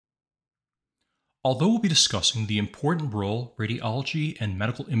Although we'll be discussing the important role radiology and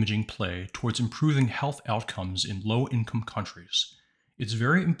medical imaging play towards improving health outcomes in low-income countries, it's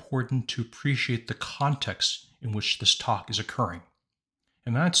very important to appreciate the context in which this talk is occurring.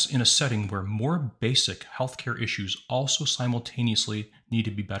 And that's in a setting where more basic healthcare issues also simultaneously need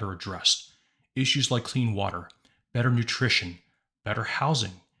to be better addressed. Issues like clean water, better nutrition, better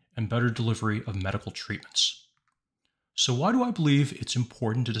housing, and better delivery of medical treatments. So why do I believe it's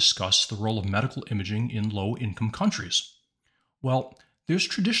important to discuss the role of medical imaging in low-income countries? Well, there's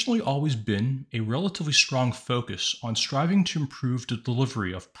traditionally always been a relatively strong focus on striving to improve the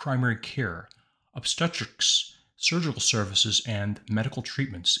delivery of primary care, obstetrics, surgical services, and medical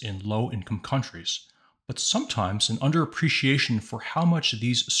treatments in low-income countries, but sometimes an underappreciation for how much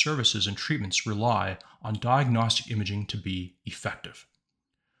these services and treatments rely on diagnostic imaging to be effective.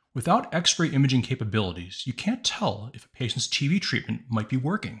 Without X-ray imaging capabilities, you can't tell if a patient's TB treatment might be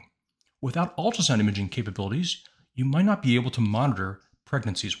working. Without ultrasound imaging capabilities, you might not be able to monitor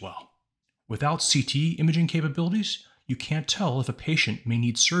pregnancies well. Without CT imaging capabilities, you can't tell if a patient may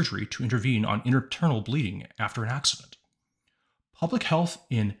need surgery to intervene on internal bleeding after an accident. Public health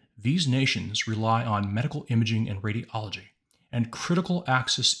in these nations rely on medical imaging and radiology, and critical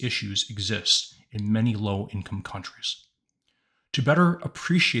access issues exist in many low-income countries. To better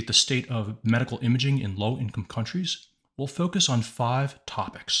appreciate the state of medical imaging in low-income countries, we'll focus on 5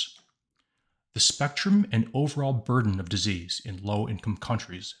 topics. The spectrum and overall burden of disease in low-income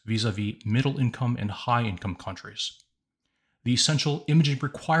countries vis-à-vis middle-income and high-income countries. The essential imaging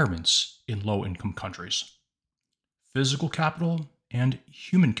requirements in low-income countries. Physical capital and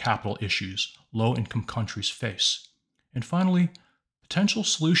human capital issues low-income countries face. And finally, potential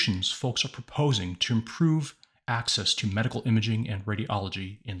solutions folks are proposing to improve access to medical imaging and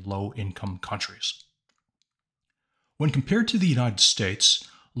radiology in low-income countries. When compared to the United States,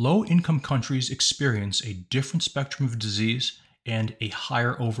 low-income countries experience a different spectrum of disease and a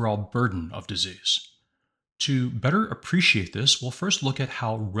higher overall burden of disease. To better appreciate this, we'll first look at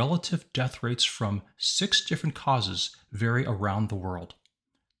how relative death rates from 6 different causes vary around the world.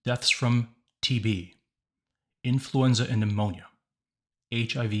 Deaths from TB, influenza and pneumonia,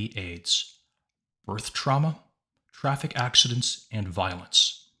 HIV/AIDS, birth trauma, traffic accidents, and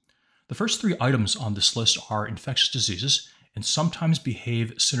violence. The first 3 items on this list are infectious diseases and sometimes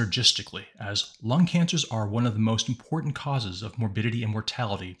behave synergistically, as lung cancers are one of the most important causes of morbidity and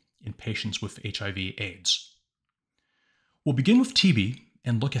mortality in patients with HIV/AIDS. We'll begin with TB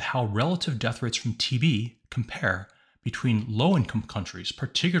and look at how relative death rates from TB compare between low-income countries,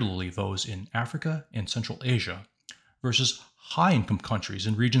 particularly those in Africa and Central Asia, versus high-income countries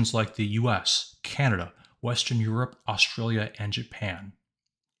in regions like the US, Canada, Western Europe, Australia, and Japan,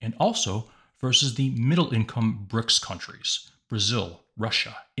 and also versus the middle-income BRICS countries, Brazil,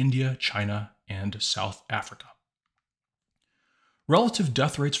 Russia, India, China, and South Africa. Relative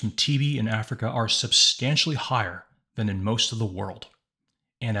death rates from TB in Africa are substantially higher than in most of the world,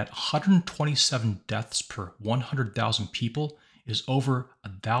 and at 127 deaths per 100,000 people is over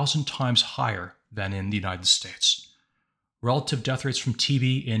 1,000 times higher than in the United States. Relative death rates from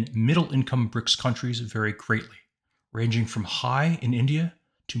TB in middle-income BRICS countries vary greatly, ranging from high in India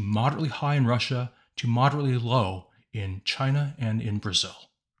to moderately high in Russia to moderately low in China and in Brazil.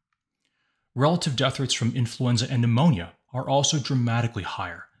 Relative death rates from influenza and pneumonia are also dramatically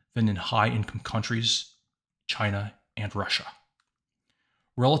higher than in high-income countries, China and Russia.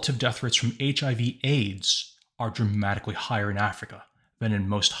 Relative death rates from HIV/AIDS are dramatically higher in Africa than in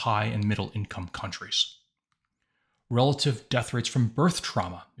most high and middle-income countries. Relative death rates from birth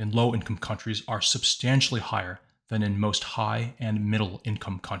trauma in low-income countries are substantially higher than in most high and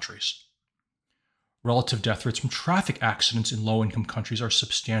middle-income countries. Relative death rates from traffic accidents in low-income countries are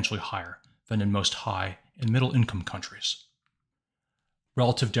substantially higher than in most high and middle-income countries.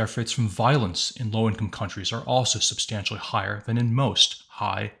 Relative death rates from violence in low-income countries are also substantially higher than in most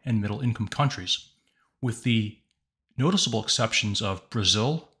high and middle-income countries, with the noticeable exceptions of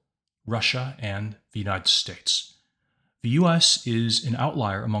Brazil, Russia, and the United States. The US is an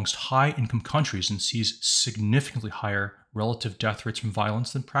outlier amongst high-income countries and sees significantly higher relative death rates from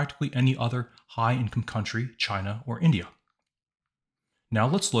violence than practically any other high-income country, China or India. Now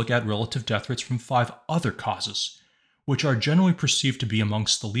let's look at relative death rates from 5 other causes, which are generally perceived to be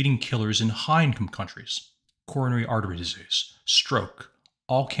amongst the leading killers in high-income countries: coronary artery disease, stroke,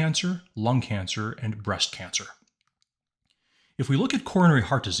 all cancer, lung cancer, and breast cancer. If we look at coronary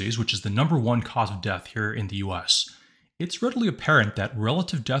heart disease, which is the #1 cause of death here in the US, it's readily apparent that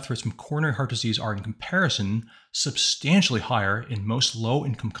relative death rates from coronary heart disease are in comparison substantially higher in most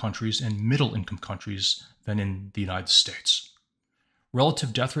low-income countries and middle-income countries than in the United States.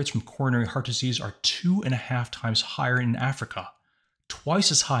 Relative death rates from coronary heart disease are 2.5 times higher in Africa,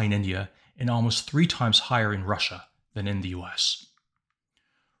 twice as high in India, and almost 3 times higher in Russia than in the US.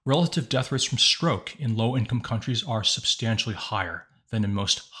 Relative death rates from stroke in low-income countries are substantially higher than in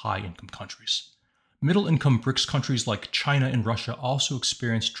most high-income countries. Middle-income BRICS countries like China and Russia also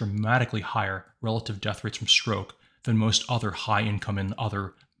experience dramatically higher relative death rates from stroke than most other high-income and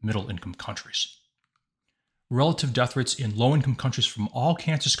other middle-income countries. Relative death rates in low-income countries from all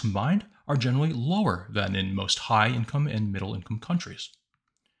cancers combined are generally lower than in most high-income and middle-income countries.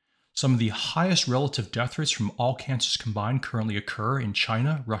 Some of the highest relative death rates from all cancers combined currently occur in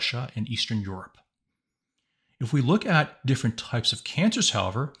China, Russia, and Eastern Europe. If we look at different types of cancers,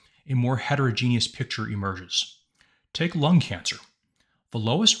 however, a more heterogeneous picture emerges. Take lung cancer. The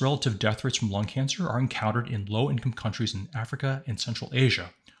lowest relative death rates from lung cancer are encountered in low-income countries in Africa and Central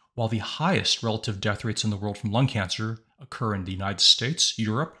Asia, while the highest relative death rates in the world from lung cancer occur in the United States,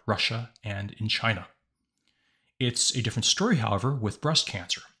 Europe, Russia, and in China. It's a different story, however, with breast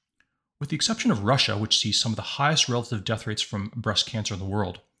cancer. With the exception of Russia, which sees some of the highest relative death rates from breast cancer in the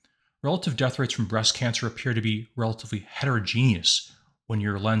world, relative death rates from breast cancer appear to be relatively heterogeneous when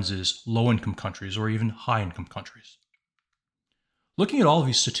your lens is low-income countries or even high-income countries. Looking at all of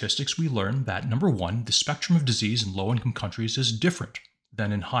these statistics, we learn that, number one, the spectrum of disease in low-income countries is different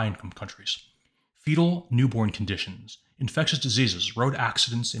than in high-income countries. Fetal newborn conditions, infectious diseases, road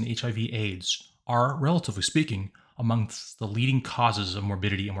accidents, and HIV/AIDS are, relatively speaking, amongst the leading causes of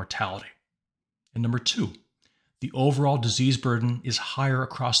morbidity and mortality. And number two, the overall disease burden is higher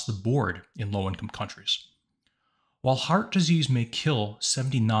across the board in low-income countries. While heart disease may kill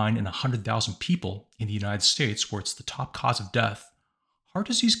 79 in 100,000 people in the United States, where it's the top cause of death, heart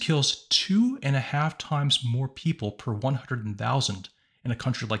disease kills 2.5 times more people per 100,000 in a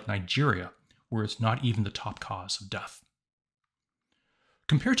country like Nigeria, where it's not even the top cause of death.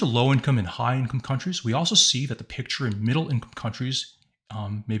 Compared to low-income and high-income countries, we also see that the picture in middle-income countries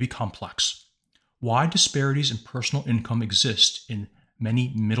may be complex. Wide disparities in personal income exist in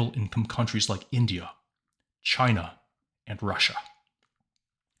many middle-income countries like India, China, and Russia,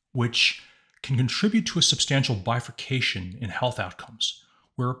 which can contribute to a substantial bifurcation in health outcomes,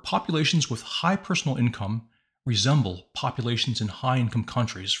 where populations with high personal income resemble populations in high-income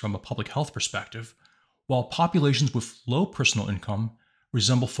countries from a public health perspective, while populations with low personal income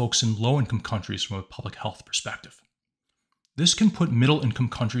resemble folks in low-income countries from a public health perspective. This can put middle-income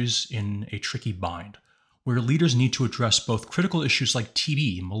countries in a tricky bind, where leaders need to address both critical issues like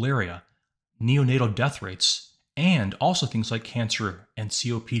TB, malaria, neonatal death rates, and also things like cancer and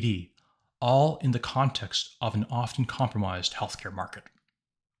COPD, all in the context of an often compromised healthcare market.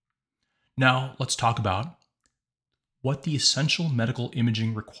 Now, let's talk about what the essential medical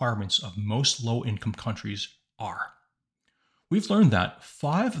imaging requirements of most low-income countries are. We've learned that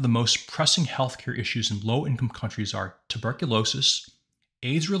 5 of the most pressing healthcare issues in low-income countries are tuberculosis,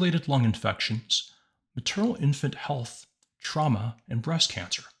 AIDS-related lung infections, maternal-infant health, trauma, and breast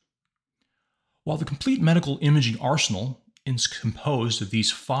cancer. While the complete medical imaging arsenal is composed of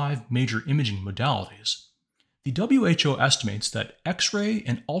these 5 major imaging modalities, the WHO estimates that X-ray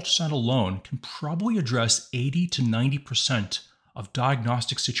and ultrasound alone can probably address 80 to 90% of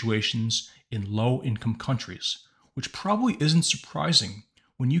diagnostic situations in low-income countries, which probably isn't surprising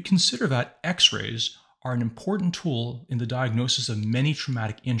when you consider that X-rays are an important tool in the diagnosis of many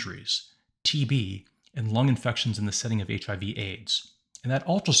traumatic injuries, TB, and lung infections in the setting of HIV/AIDS, and that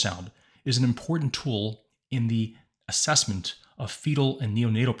ultrasound is an important tool in the assessment of fetal and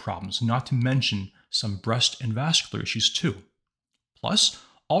neonatal problems, not to mention some breast and vascular issues too. Plus,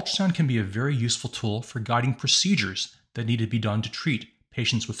 ultrasound can be a very useful tool for guiding procedures that need to be done to treat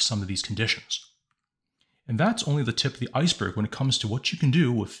patients with some of these conditions. And that's only the tip of the iceberg when it comes to what you can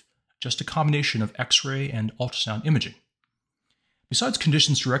do with just a combination of X-ray and ultrasound imaging. Besides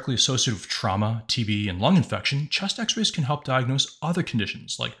conditions directly associated with trauma, TB, and lung infection, chest X-rays can help diagnose other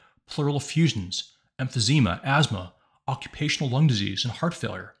conditions like pleural effusions, emphysema, asthma, occupational lung disease, and heart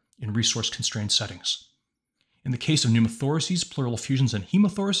failure in resource-constrained settings. In the case of pneumothoraces, pleural effusions, and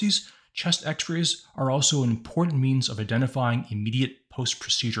hemothoraces, chest X-rays are also an important means of identifying immediate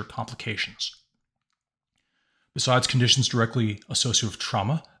post-procedure complications. Besides conditions directly associated with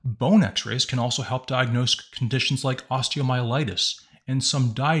trauma, bone X-rays can also help diagnose conditions like osteomyelitis and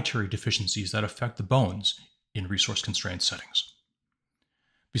some dietary deficiencies that affect the bones in resource-constrained settings.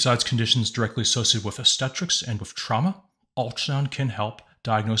 Besides conditions directly associated with obstetrics and with trauma, ultrasound can help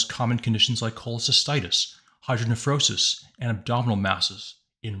diagnose common conditions like cholecystitis, hydronephrosis, and abdominal masses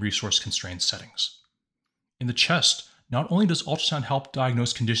in resource-constrained settings. In the chest, not only does ultrasound help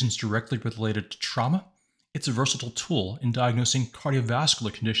diagnose conditions directly related to trauma, It's a versatile tool in diagnosing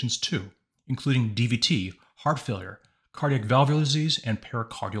cardiovascular conditions too, including DVT, heart failure, cardiac valvular disease, and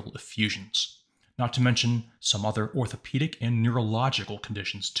pericardial effusions, not to mention some other orthopedic and neurological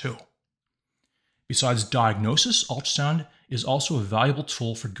conditions too. Besides diagnosis, ultrasound is also a valuable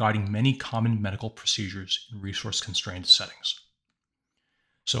tool for guiding many common medical procedures in resource-constrained settings.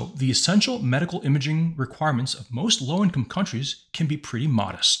 So, the essential medical imaging requirements of most low-income countries can be pretty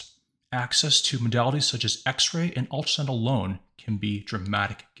modest. Access to modalities such as X-ray and ultrasound alone can be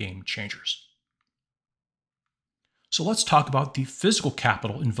dramatic game changers. So let's talk about the physical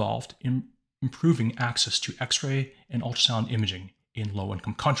capital involved in improving access to X-ray and ultrasound imaging in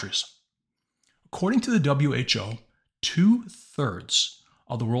low-income countries. According to the WHO, 2/3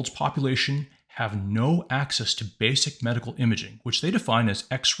 of the world's population have no access to basic medical imaging, which they define as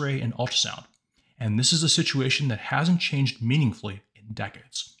X-ray and ultrasound. And this is a situation that hasn't changed meaningfully in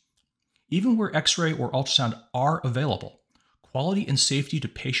decades. Even where X-ray or ultrasound are available, quality and safety to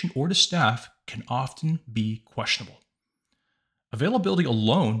patient or to staff can often be questionable. Availability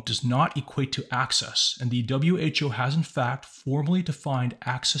alone does not equate to access, and the WHO has in fact formally defined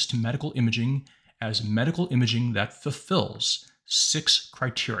access to medical imaging as medical imaging that fulfills 6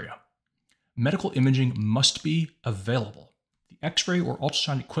 criteria. Medical imaging must be available. The X-ray or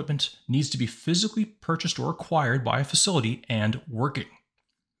ultrasound equipment needs to be physically purchased or acquired by a facility and working.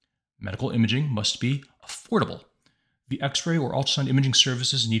 Medical imaging must be affordable. The X-ray or ultrasound imaging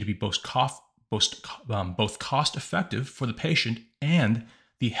services need to be both cost-effective for the patient and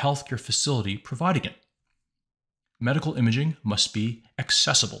the healthcare facility providing it. Medical imaging must be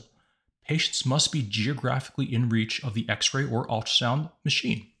accessible. Patients must be geographically in reach of the X-ray or ultrasound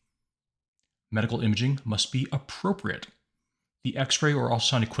machine. Medical imaging must be appropriate. The X-ray or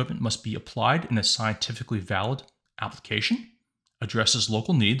ultrasound equipment must be applied in a scientifically valid application, addresses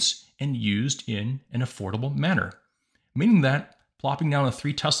local needs, and used in an affordable manner, meaning that plopping down a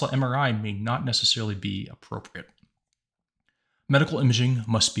 3 Tesla MRI may not necessarily be appropriate. Medical imaging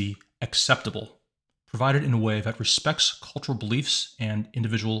must be acceptable, provided in a way that respects cultural beliefs and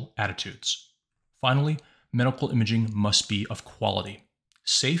individual attitudes. Finally, medical imaging must be of quality,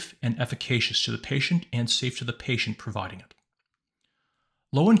 safe and efficacious to the patient and safe to the patient providing it.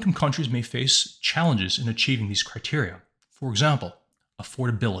 Low-income countries may face challenges in achieving these criteria. For example,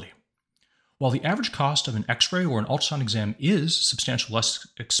 affordability. While the average cost of an X-ray or an ultrasound exam is substantially less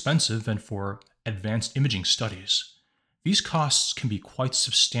expensive than for advanced imaging studies, these costs can be quite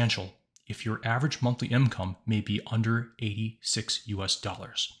substantial if your average monthly income may be under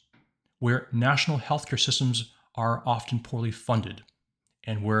 $86, where national healthcare systems are often poorly funded,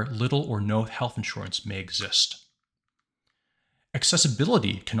 and where little or no health insurance may exist.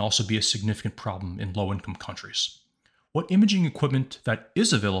 Accessibility can also be a significant problem in low-income countries. What imaging equipment that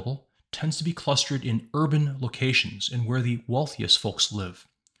is available tends to be clustered in urban locations and where the wealthiest folks live,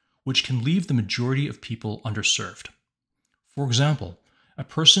 which can leave the majority of people underserved. For example, a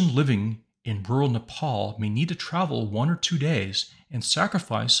person living in rural Nepal may need to travel 1 or 2 days and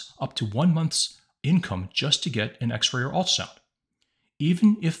sacrifice up to 1 month's income just to get an X-ray or ultrasound.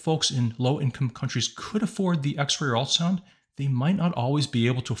 Even if folks in low-income countries could afford the X-ray or ultrasound, they might not always be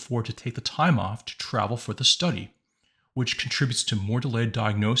able to afford to take the time off to travel for the study, which contributes to more delayed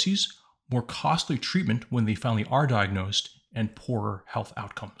diagnoses, more costly treatment when they finally are diagnosed, and poorer health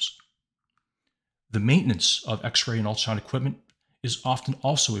outcomes. The maintenance of X-ray and ultrasound equipment is often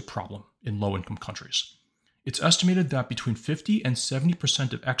also a problem in low-income countries. It's estimated that between 50 and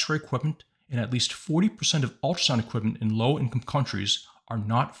 70% of X-ray equipment and at least 40% of ultrasound equipment in low-income countries are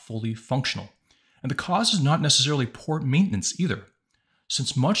not fully functional. And the cause is not necessarily poor maintenance either.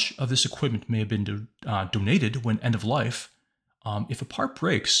 Since much of this equipment may have been donated when end of life, if a part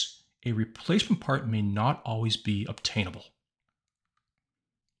breaks, a replacement part may not always be obtainable.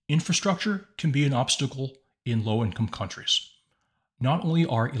 Infrastructure can be an obstacle in low-income countries. Not only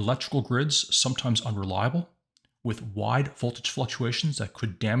are electrical grids sometimes unreliable, with wide voltage fluctuations that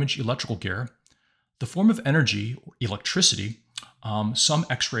could damage electrical gear, the form of energy, or electricity, some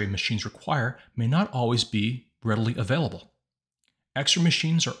X-ray machines require may not always be readily available. X-ray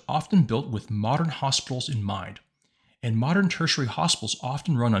machines are often built with modern hospitals in mind, and modern tertiary hospitals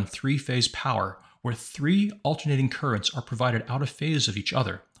often run on 3-phase power, where 3 alternating currents are provided out of phase of each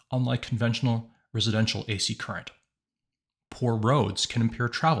other, unlike conventional residential AC current. Poor roads can impair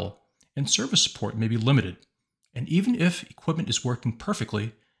travel, and service support may be limited. And even if equipment is working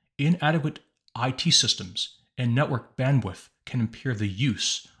perfectly, inadequate IT systems and network bandwidth can impair the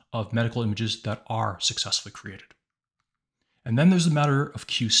use of medical images that are successfully created. And then there's the matter of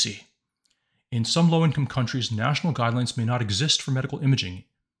QC. In some low-income countries, national guidelines may not exist for medical imaging,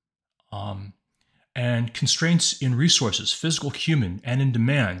 And constraints in resources, physical, human, and in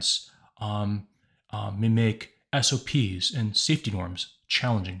demands, may make SOPs and safety norms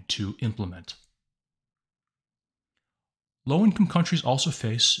challenging to implement. Low-income countries also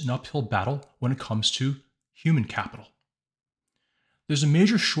face an uphill battle when it comes to human capital. There's a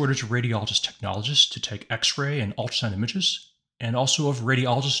major shortage of radiologist technologists to take X-ray and ultrasound images, and also of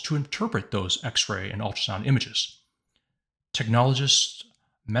radiologists to interpret those X-ray and ultrasound images. Technologists,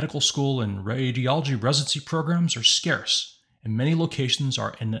 medical school, and radiology residency programs are scarce, and many locations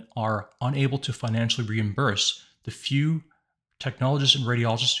are unable to financially reimburse the few technologists and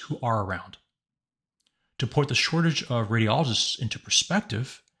radiologists who are around. To put the shortage of radiologists into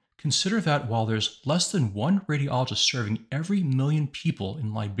perspective, consider that while there's less than one radiologist serving every million people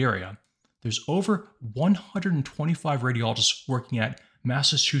in Liberia, there's over 125 radiologists working at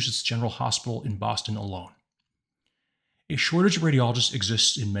Massachusetts General Hospital in Boston alone. A shortage of radiologists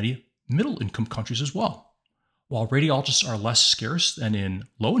exists in many middle-income countries as well. While radiologists are less scarce than in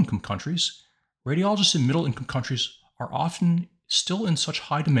low-income countries, radiologists in middle-income countries are often still in such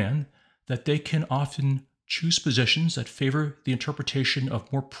high demand that they can often choose positions that favor the interpretation of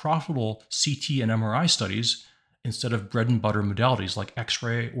more profitable CT and MRI studies instead of bread-and-butter modalities like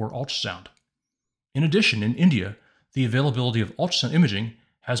X-ray or ultrasound. In addition, in India, the availability of ultrasound imaging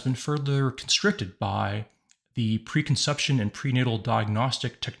has been further constricted by the Preconception and Prenatal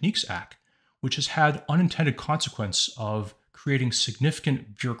Diagnostic Techniques Act, which has had unintended consequence of creating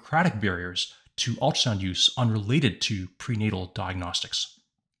significant bureaucratic barriers to ultrasound use unrelated to prenatal diagnostics.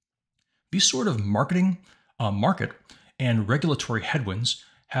 These sort of market and regulatory headwinds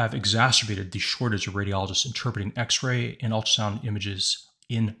have exacerbated the shortage of radiologists interpreting X-ray and ultrasound images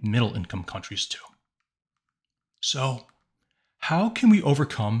in middle-income countries too. So, how can we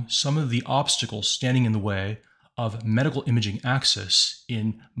overcome some of the obstacles standing in the way of medical imaging access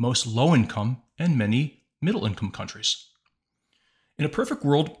in most low-income and many middle-income countries? In a perfect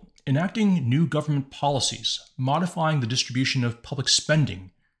world, enacting new government policies, modifying the distribution of public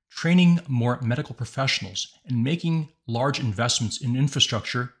spending, training more medical professionals, and making large investments in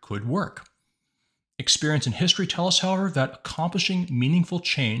infrastructure could work. Experience and history tell us, however, that accomplishing meaningful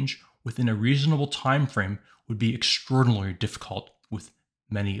change within a reasonable time frame would be extraordinarily difficult with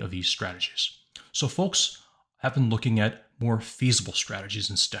many of these strategies. So folks have been looking at more feasible strategies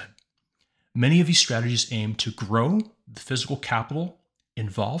instead. Many of these strategies aim to grow the physical capital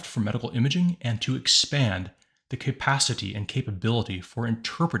involved for medical imaging and to expand the capacity and capability for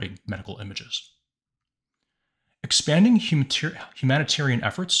interpreting medical images. Expanding humanitarian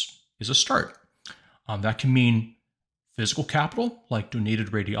efforts is a start. That can mean physical capital, like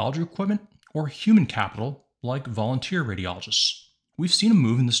donated radiology equipment, or human capital, like volunteer radiologists. We've seen a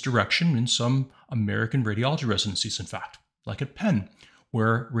move in this direction in some American radiology residencies, in fact, like at Penn,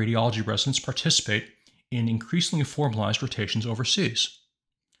 where radiology residents participate in increasingly formalized rotations overseas.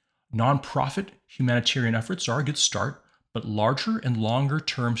 Nonprofit humanitarian efforts are a good start, but larger and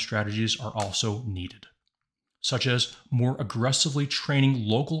longer-term strategies are also needed, such as more aggressively training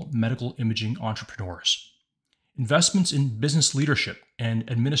local medical imaging entrepreneurs. Investments in business leadership and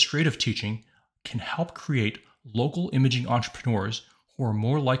administrative teaching can help create local imaging entrepreneurs who are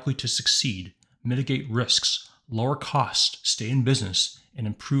more likely to succeed, mitigate risks, lower costs, stay in business, and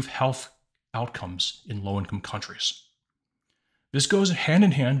improve health outcomes in low-income countries. This goes hand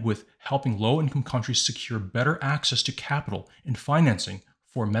in hand with helping low-income countries secure better access to capital and financing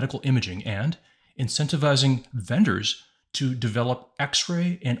for medical imaging and incentivizing vendors to develop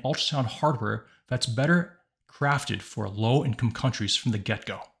X-ray and ultrasound hardware that's better crafted for low-income countries from the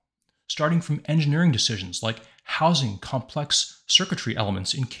get-go, starting from engineering decisions like housing complex circuitry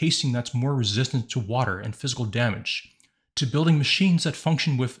elements in casing that's more resistant to water and physical damage, to building machines that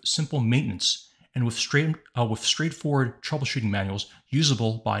function with simple maintenance and with straightforward troubleshooting manuals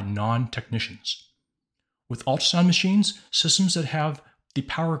usable by non-technicians. With ultrasound machines, systems that have the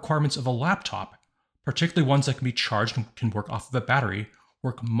power requirements of a laptop, particularly ones that can be charged and can work off of a battery,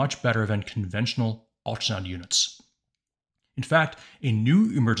 work much better than conventional ultrasound units. In fact, a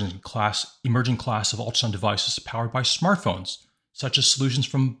new emerging class of ultrasound devices powered by smartphones, such as solutions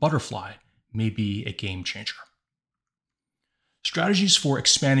from Butterfly, may be a game changer. Strategies for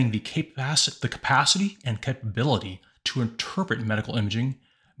expanding the capacity and capability to interpret medical imaging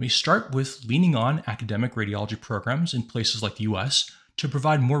may start with leaning on academic radiology programs in places like the US to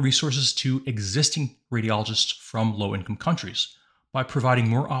provide more resources to existing radiologists from low-income countries, by providing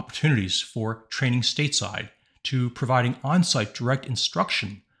more opportunities for training stateside, to providing on-site direct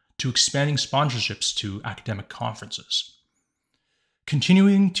instruction, to expanding sponsorships to academic conferences.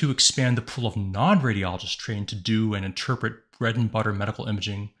 Continuing to expand the pool of non-radiologists trained to do and interpret bread-and-butter medical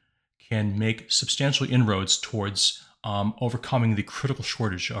imaging can make substantial inroads towards overcoming the critical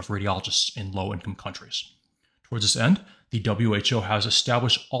shortage of radiologists in low-income countries. Towards this end, the WHO has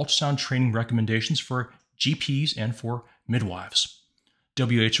established ultrasound training recommendations for GPs and for midwives.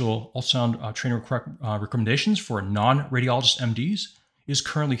 WHO ultrasound training recommendations for non-radiologist MDs is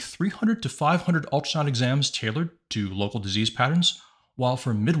currently 300 to 500 ultrasound exams tailored to local disease patterns, while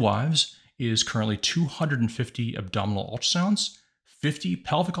for midwives is currently 250 abdominal ultrasounds, 50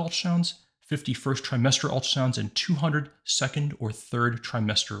 pelvic ultrasounds, 50 first trimester ultrasounds, and 200 second or third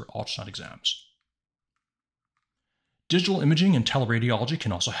trimester ultrasound exams. Digital imaging and teleradiology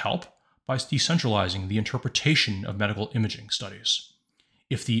can also help by decentralizing the interpretation of medical imaging studies.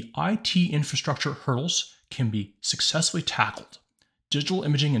 If the IT infrastructure hurdles can be successfully tackled, digital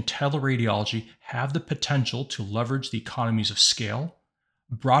imaging and teleradiology have the potential to leverage the economies of scale,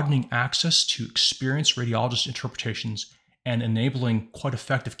 broadening access to experienced radiologist interpretations and enabling quite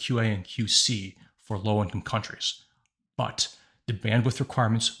effective QA and QC for low-income countries. But the bandwidth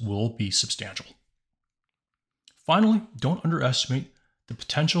requirements will be substantial. Finally, don't underestimate the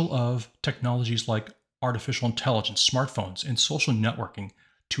potential of technologies like artificial intelligence, smartphones, and social networking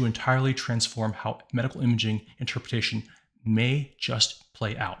to entirely transform how medical imaging interpretation may just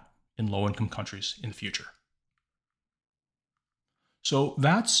play out in low-income countries in the future. So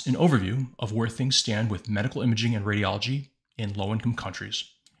that's an overview of where things stand with medical imaging and radiology in low-income countries.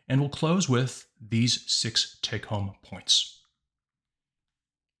 And we'll close with these 6 take-home points.